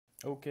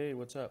Okay,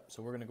 what's up?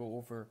 So we're going to go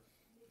over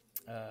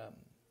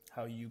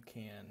how you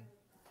can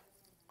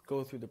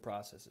go through the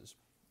processes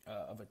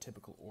of a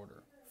typical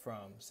order,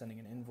 from sending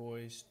an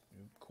invoice,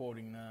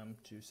 quoting them,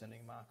 to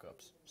sending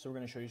mock-ups. So we're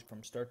going to show you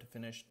from start to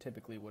finish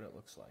typically what it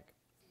looks like.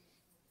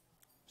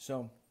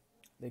 So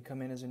they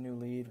come in as a new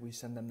lead. We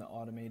send them the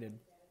automated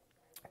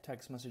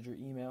text message or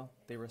email.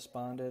 They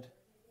responded.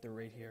 They're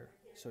right here.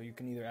 So you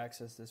can either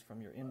access this from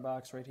your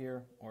inbox right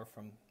here or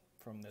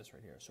from this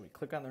right here. So we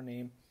click on their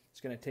name. It's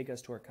going to take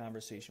us to our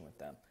conversation with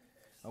them.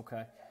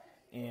 Okay?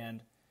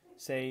 And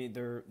say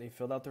they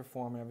filled out their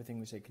form and everything.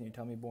 We say, can you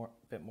tell me a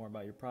bit more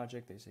about your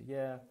project? They say,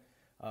 yeah.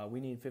 We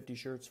need 50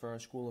 shirts for our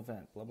school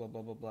event, blah, blah,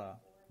 blah, blah, blah.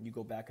 You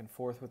go back and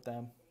forth with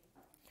them.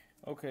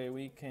 Okay,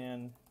 we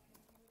can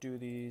do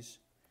these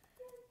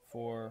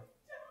for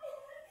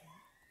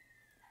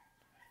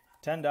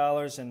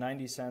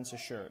 $10.90 a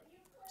shirt.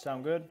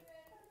 Sound good?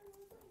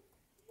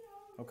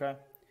 Okay.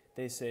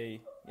 They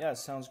say, yeah,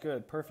 sounds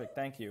good. Perfect.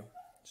 Thank you.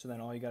 So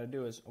then all you got to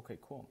do is, okay,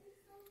 cool.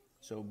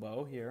 So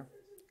Bo here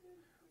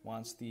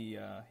wants he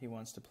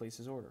wants to place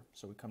his order.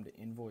 So we come to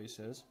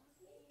invoices.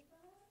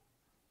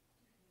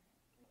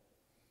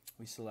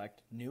 We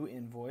select new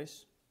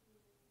invoice,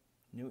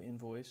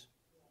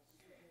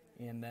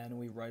 and then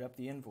we write up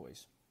the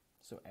invoice.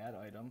 So add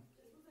item,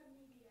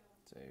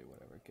 say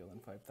whatever,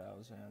 Gillen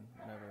 5000,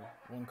 whatever,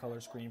 one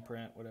color screen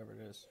print, whatever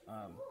it is.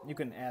 You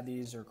can add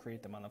these or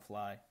create them on the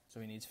fly.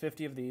 So he needs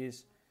 50 of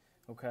these,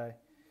 okay?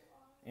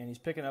 And he's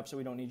picking up, so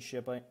we don't need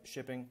shipping.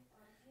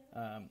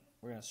 We're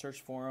going to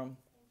search for him.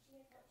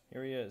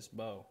 Here he is,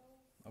 Bo,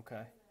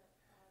 okay?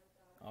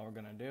 All we're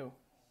going to do,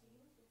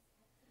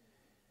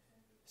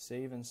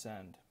 save and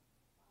send.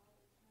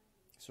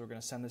 So we're going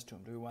to send this to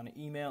him. Do we want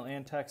to email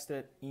and text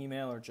it,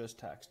 email or just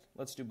text?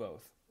 Let's do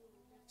both.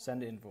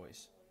 Send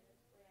invoice.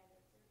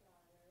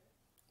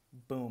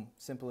 Boom,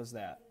 simple as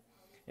that.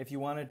 If you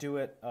want to do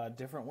it a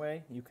different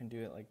way, you can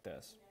do it like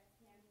this.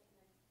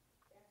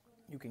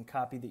 You can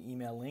copy the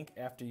email link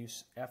after you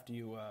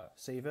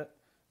save it.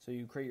 So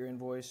you create your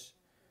invoice,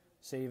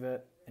 save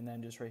it, and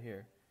then just right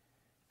here,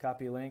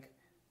 copy a link.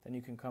 Then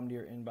you can come to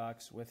your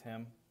inbox with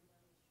him,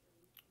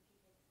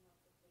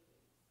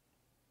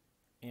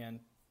 and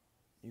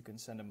you can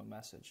send him a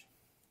message.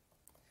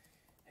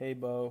 Hey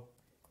Bo,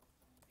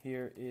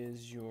 here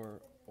is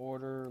your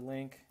order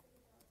link.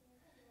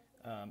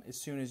 As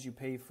soon as you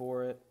pay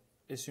for it,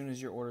 as soon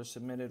as your order is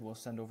submitted, we'll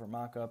send over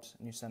mock-ups,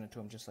 and you send it to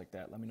him just like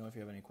that. Let me know if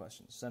you have any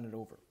questions. Send it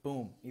over.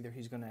 Boom. Either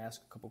he's going to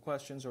ask a couple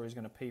questions or he's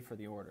going to pay for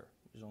the order.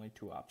 There's only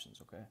two options,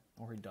 okay?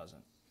 Or he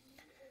doesn't.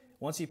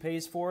 Once he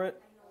pays for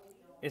it,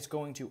 it's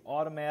going to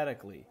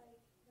automatically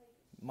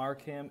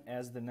mark him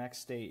as the next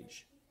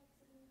stage.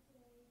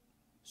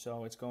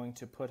 So it's going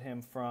to put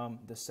him from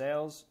the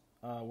sales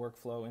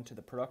workflow into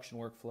the production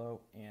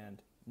workflow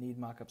and need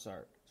mock-ups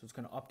art. So it's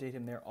going to update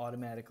him there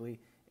automatically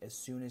as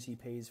soon as he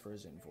pays for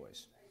his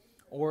invoice.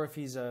 Or if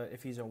he's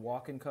a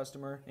walk-in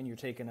customer and you're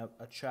taking a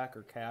check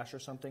or cash or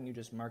something, you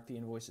just mark the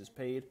invoice as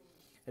paid.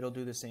 It'll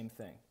do the same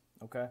thing,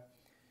 okay?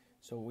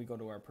 So we go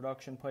to our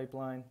production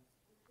pipeline.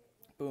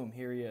 Boom,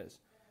 here he is.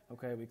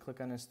 Okay, we click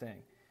on this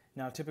thing.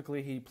 Now,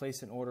 typically he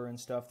placed an order and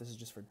stuff. This is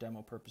just for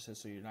demo purposes,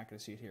 so you're not going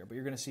to see it here. But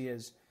you're going to see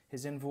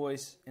his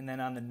invoice, and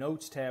then on the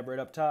notes tab right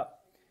up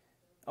top,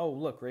 oh,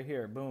 look, right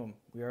here, boom,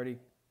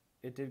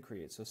 it did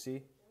create. So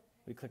see,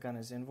 we click on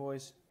his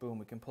invoice, boom,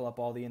 we can pull up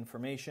all the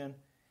information,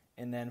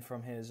 and then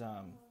from his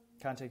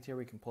contact here,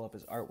 we can pull up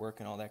his artwork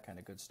and all that kind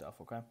of good stuff,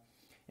 okay?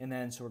 And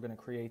then, so we're going to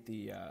create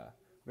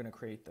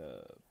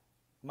the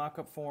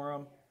mock-up for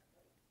him.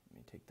 Let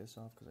me take this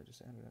off because I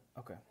just added it.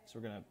 Okay, so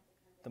we're going to,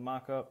 the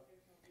mock-up,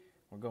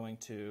 we're going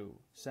to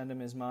send him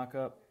his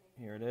mock-up.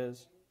 Here it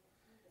is.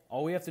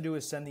 All we have to do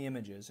is send the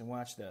images, and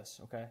watch this,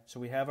 okay? So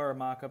we have our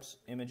mock-ups,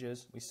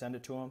 images, we send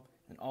it to him,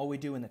 and all we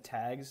do in the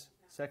tags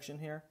section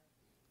here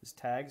is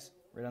tags,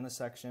 right on the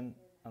section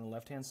on the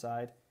left-hand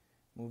side.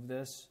 Move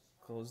this,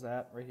 close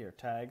that, right here,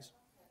 tags.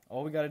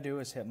 All we got to do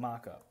is hit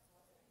mock-up.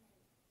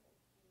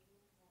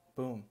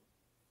 Boom.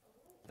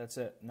 That's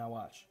it. Now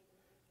watch.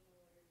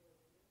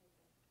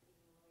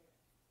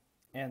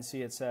 And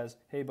see, it says,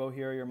 hey, Bo,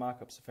 here are your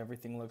mock-ups. If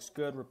everything looks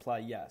good, reply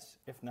yes.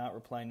 If not,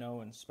 reply no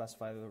and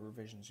specify the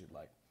revisions you'd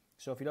like.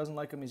 So if he doesn't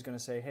like them, he's going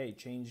to say, hey,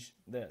 change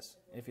this.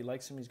 If he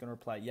likes them, he's going to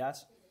reply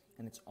yes,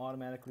 and it's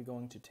automatically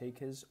going to take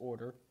his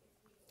order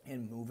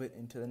and move it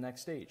into the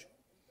next stage.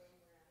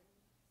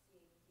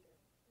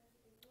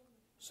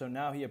 So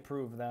now he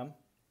approved them,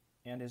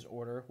 and his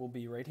order will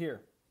be right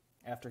here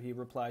after he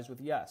replies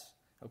with yes.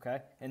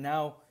 Okay? And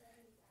now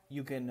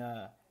you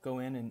can go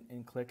in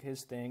and click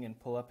his thing and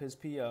pull up his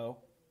PO,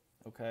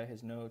 okay,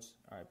 his notes.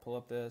 All right, pull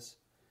up this,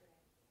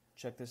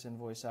 check this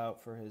invoice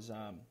out for his,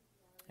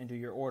 and do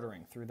your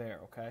ordering through there,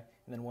 okay?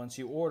 And then once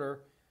you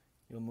order,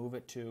 you'll move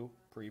it to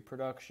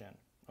pre-production,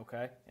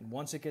 okay? And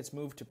once it gets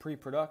moved to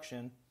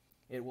pre-production,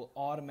 it will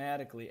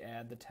automatically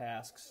add the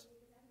tasks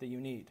that you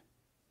need.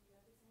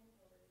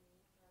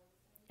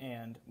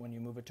 And when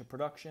you move it to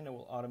production, it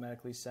will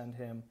automatically send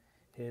him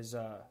his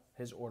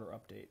order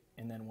update,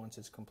 and then once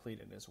it's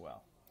completed as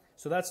well.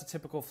 So that's a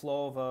typical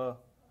flow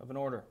of an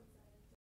order.